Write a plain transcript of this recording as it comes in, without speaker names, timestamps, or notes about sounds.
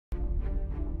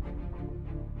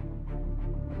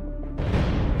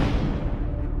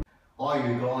Hi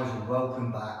you guys, and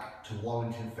welcome back to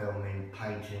Wallingtonfilming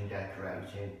Painting and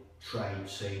Decorating Trade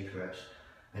Secrets.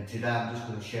 And today I'm just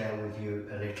going to share with you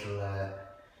a little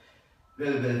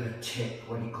bit of a tip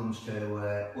when it comes to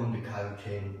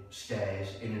undercoating stairs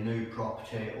in a new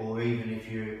property, or even if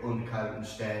you're undercoating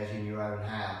stairs in your own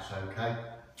house, okay?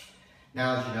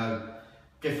 Now, as you know,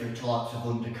 different types of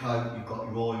undercoat. You've got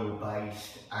your oil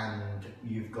based and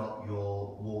you've got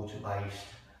your water based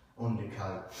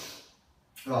undercoat.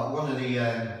 Right, one of the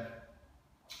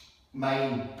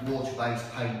main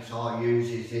water-based paints I use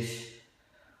is this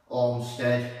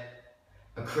Armstead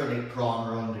Acrylic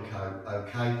Primer Undercoat,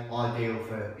 okay? Ideal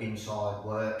for inside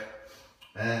work.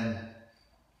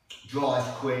 Dries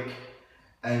quick,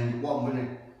 and what I'm going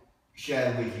to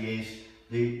share with you is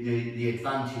the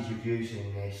advantage of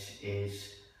using this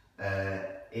is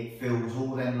it fills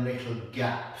all them little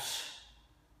gaps,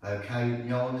 okay? You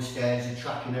know, on the stairs, the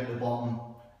tracking at the bottom,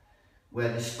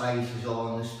 where the spaces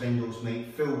are and the spindles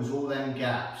meet, fills all them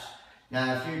gaps.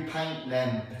 Now if you paint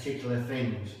them particular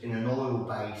things in an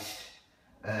oil-based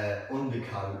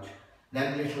undercoat,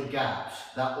 them little gaps,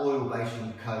 that oil-based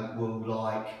undercoat will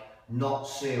not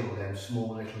seal them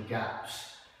small little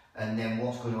gaps, and then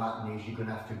what's going to happen is you're going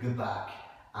to have to go back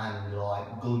and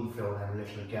gun fill them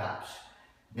little gaps.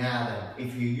 Now then,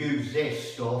 if you use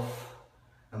this stuff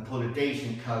and put a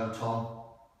decent coat on,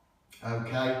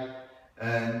 okay,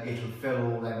 it'll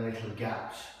fill all them little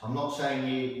gaps. I'm not saying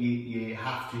you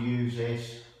have to use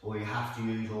this or you have to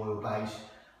use oil based.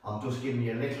 I'm just giving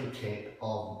you a little tip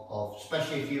of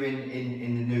especially if you're in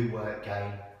the new work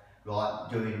game, right,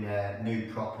 doing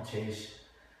new properties,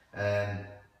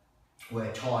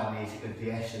 where time is of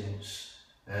the essence.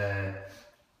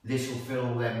 This will fill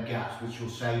all them gaps, which will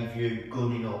save you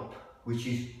gunning up, which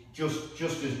is just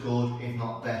as good, if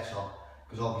not better.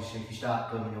 Because obviously if you start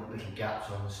gunning up little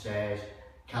gaps on the stairs, it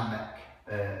can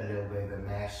make a little bit of a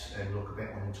mess and look a bit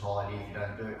untidy if you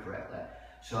don't do it correctly.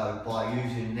 So by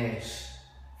using this,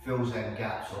 fills them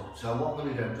gaps up. So what I'm going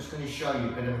to do, I'm just going to show you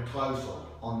a bit of a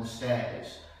close-up on the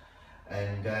stairs,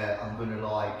 and I'm going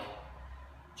to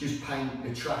just paint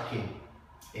the tracking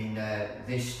in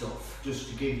this stuff, just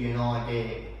to give you an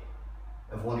idea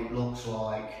of what it looks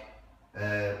like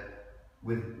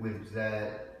with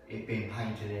it being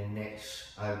painted in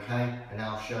this, okay? And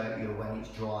I'll show you when it's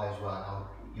dry as well.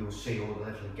 You'll see all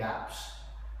the little gaps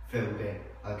filled in,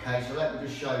 okay? So let me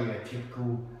just show you a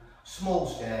typical small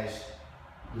stairs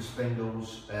with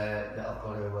spindles that I've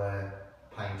got to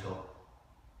paint up.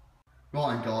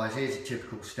 Right guys, here's the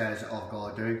typical stairs that I've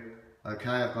got to do, okay?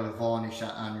 I've got to varnish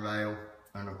that handrail,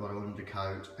 and I've got to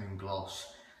undercoat and gloss.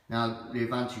 Now the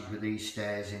advantage with these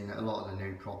stairs in a lot of the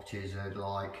new properties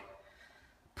are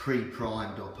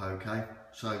pre-primed up, okay?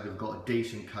 So they've got a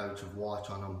decent coat of white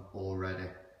on them already.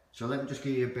 So let me just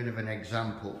give you a bit of an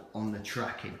example on the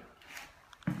tracking,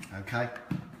 okay?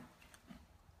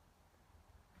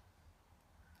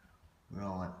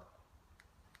 Right.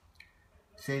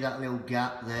 See that little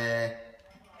gap there?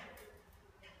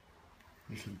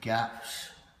 Little gaps,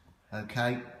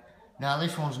 okay? Now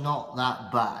this one's not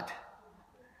that bad,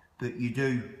 but you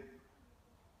do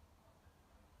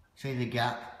see the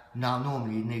gap. Now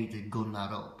normally you need to gun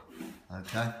that up,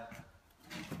 okay?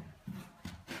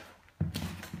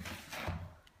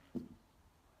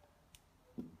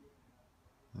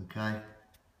 Okay,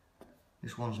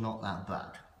 this one's not that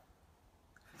bad.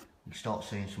 You start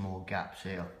seeing some more gaps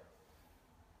here,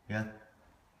 yeah?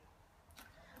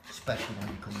 Especially when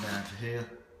you come down to here,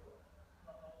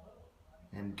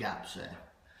 them gaps there.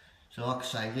 So like I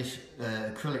say, this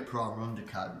acrylic primer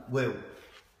undercoat will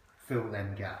fill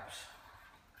them gaps.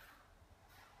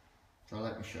 So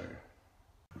let me show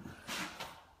you.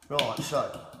 Right,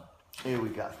 so here we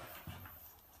go.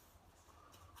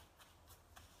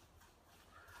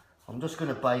 I'm just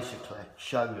going to basically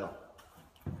show you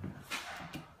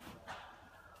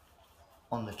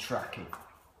on the tracking,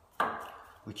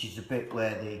 which is the bit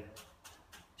where the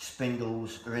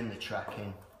spindles are in the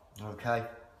tracking, okay?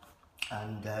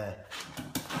 And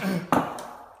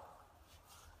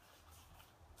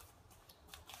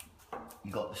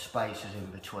you got the spaces in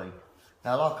between.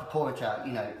 Now, like I point out,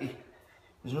 you know,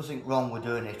 there's nothing wrong with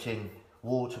doing it in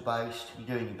water-based.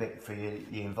 You're doing your bit for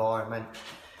the environment.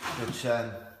 But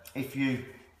if you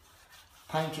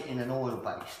paint it in an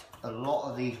oil-based, a lot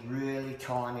of these really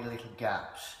tiny little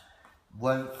gaps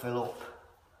won't fill up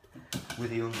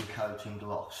with the undercoating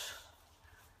gloss.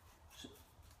 So,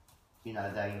 you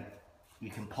know, you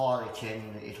can pile it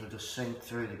in, it'll just sink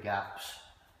through the gaps,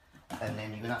 and then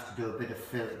you're going to have to do a bit of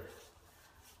filling.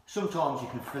 Sometimes you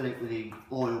can fill it with the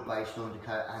oil-based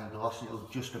undercoat and gloss, and it'll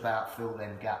just about fill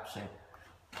them gaps in,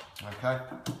 okay?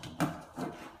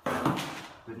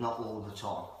 but not all the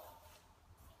time.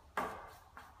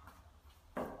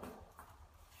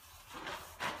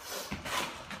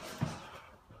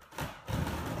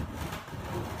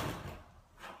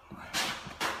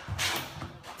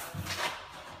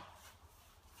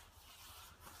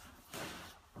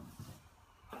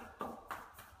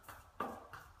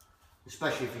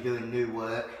 Especially if you're doing new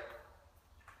work,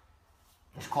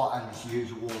 it's quite handy to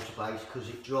use a water base because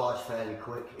it dries fairly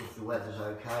quick if the weather's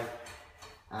okay,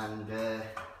 and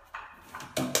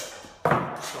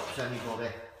stops anybody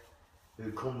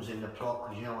who comes in the plot,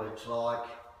 because you know what it's like,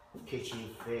 kitchen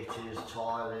fitters,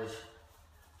 tilers,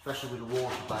 especially with the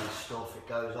water based stuff, it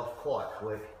goes off quite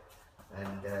quick,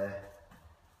 and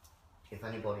if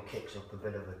anybody kicks up a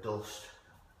bit of a dust,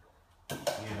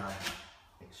 you know,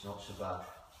 it's not so bad.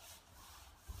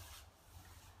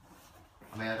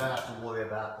 I mean, I don't have to worry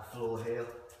about the floor here.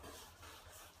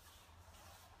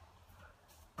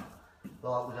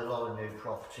 Like with a lot of new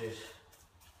properties,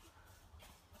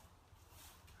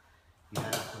 you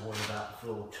don't have to worry about the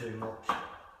floor too much,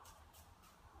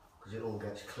 because it all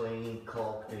gets cleaned,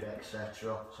 carpeted,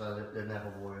 etc. So that they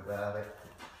never worry about it.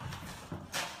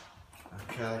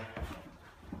 Okay.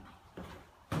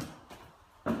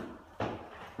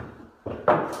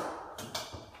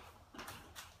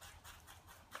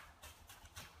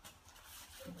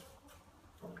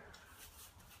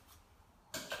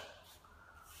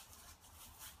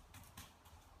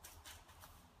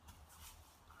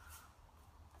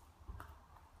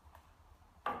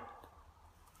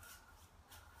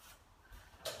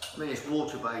 I mean, it's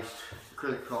water-based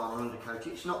acrylic primer undercoat.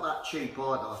 It's not that cheap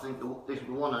either. I think the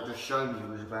one I just shown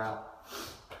you was about,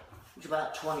 it's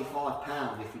about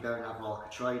 £25 if you don't have like a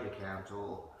trade account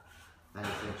or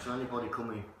anything. So anybody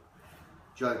coming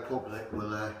Joe Public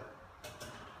will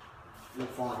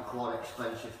find it quite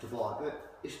expensive to buy,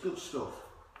 but it's good stuff.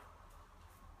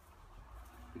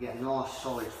 You get a nice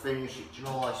solid finish. It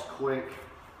dries quick.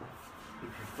 You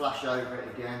can flash over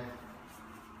it again.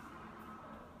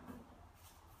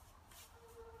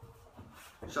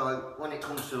 So when it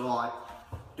comes to like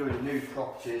doing new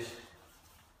properties,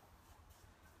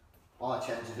 I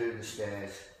tend to do the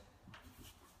stairs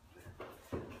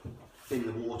in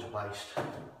the water-based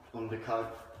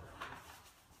undercoat,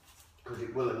 because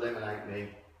it will eliminate me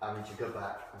having to go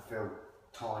back and fill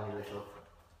tiny little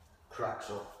cracks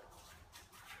up,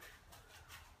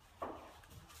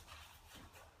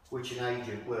 which an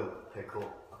agent will pick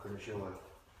up, I can assure you.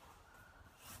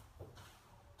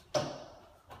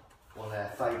 One of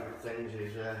their favourite things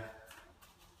is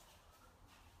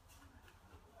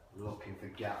looking for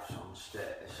gaps on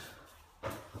stairs.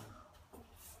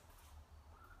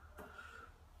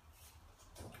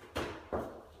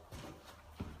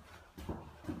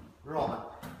 Right,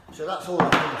 so that's all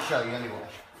I'm going to show you anyway.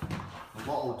 And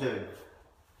what I'll do,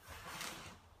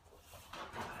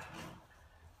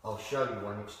 I'll show you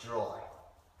when it's dry,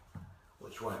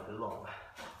 which won't be long.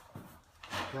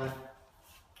 Okay.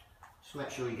 Just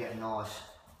make sure you get a nice,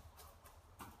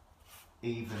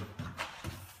 even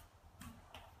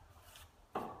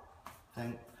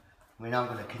thing. I mean, I'm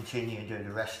going to continue and do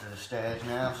the rest of the stairs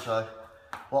now, so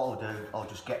what I'll do, I'll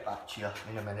just get back to you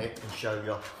in a minute and show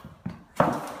you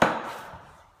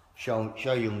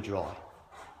them dry.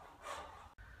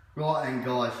 Right then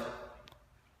guys,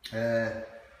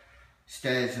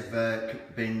 stairs have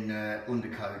been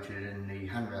undercoated and the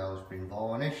handrail's been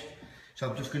varnished, so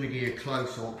I'm just going to give you a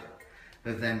close up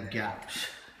of them gaps.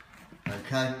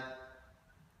 Okay,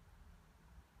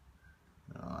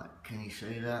 right, can you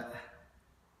see that?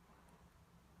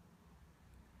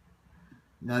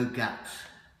 No gaps.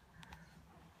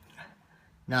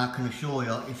 Now I can assure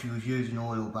you, if you was using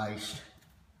oil based,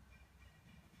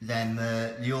 then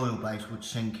the oil base would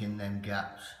sink in them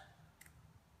gaps.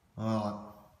 Alright,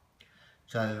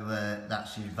 so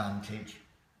that's the advantage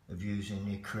of using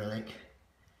the acrylic.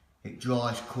 It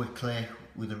dries quickly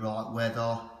with the right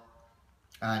weather,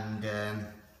 and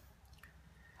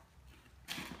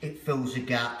it fills the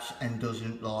gaps and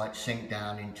doesn't like sink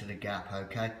down into the gap,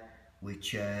 okay,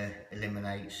 which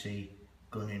eliminates the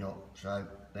gunning up. So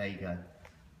there you go.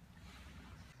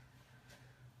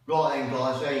 Right then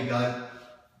guys, there you go.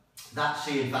 That's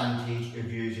the advantage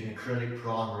of using acrylic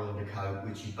primer undercoat,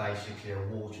 which is basically a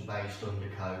water-based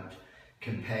undercoat,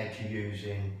 compared to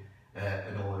using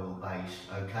an oil base.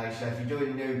 Okay, so if you're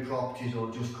doing new properties or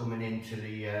just coming into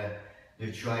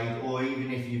the trade, or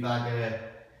even if you've had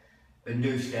a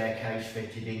new staircase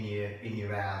fitted in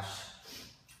your house,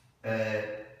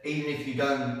 even if you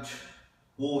don't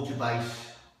water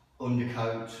base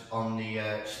undercoat on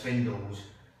the spindles,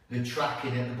 the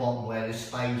tracking at the bottom where the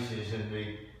spacers and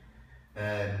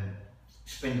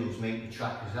spindles meet the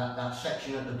trackers, that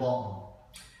section at the bottom.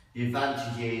 The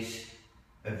advantage is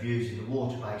of using the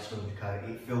water-based undercoat,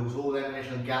 it fills all them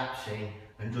little gaps in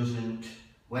and doesn't,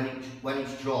 when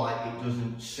it's dry, it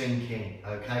doesn't sink in,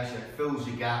 okay? So it fills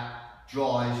the gap,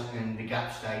 dries, and the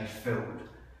gap stays filled,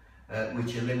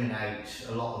 which eliminates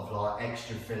a lot of like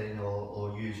extra filling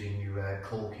or using your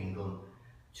caulking gun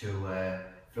to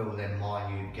fill them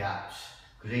minute gaps.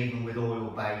 Because even with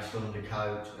oil-based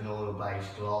undercoat and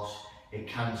oil-based gloss, it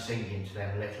can sink into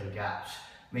them little gaps.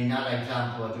 I mean, that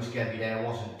example I just gave you there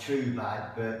wasn't too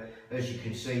bad, but as you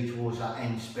can see towards that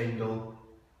end spindle,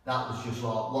 that was just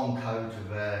like one coat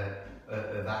of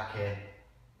Acrylic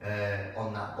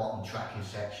on that bottom tracking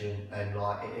section, and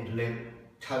like it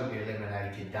totally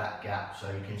eliminated that gap, so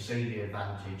you can see the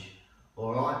advantage.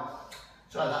 Alright,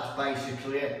 so that's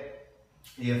basically it.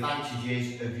 The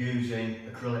advantages of using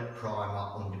acrylic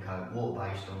primer undercoat,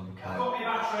 water-based undercoat. Got me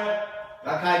battery.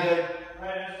 Okay, good.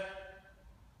 Ready.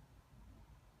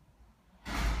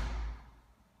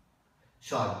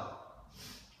 So,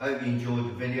 hope you enjoyed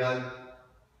the video.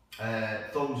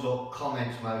 Thumbs up,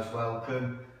 comments most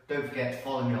welcome. Don't forget to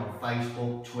follow me on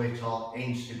Facebook, Twitter,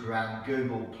 Instagram,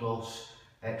 Google+,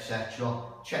 etc.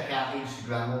 Check out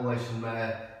Instagram, always some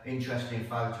interesting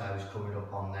photos coming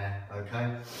up on there,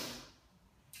 okay?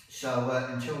 So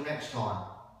until next time,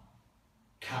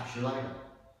 catch you later.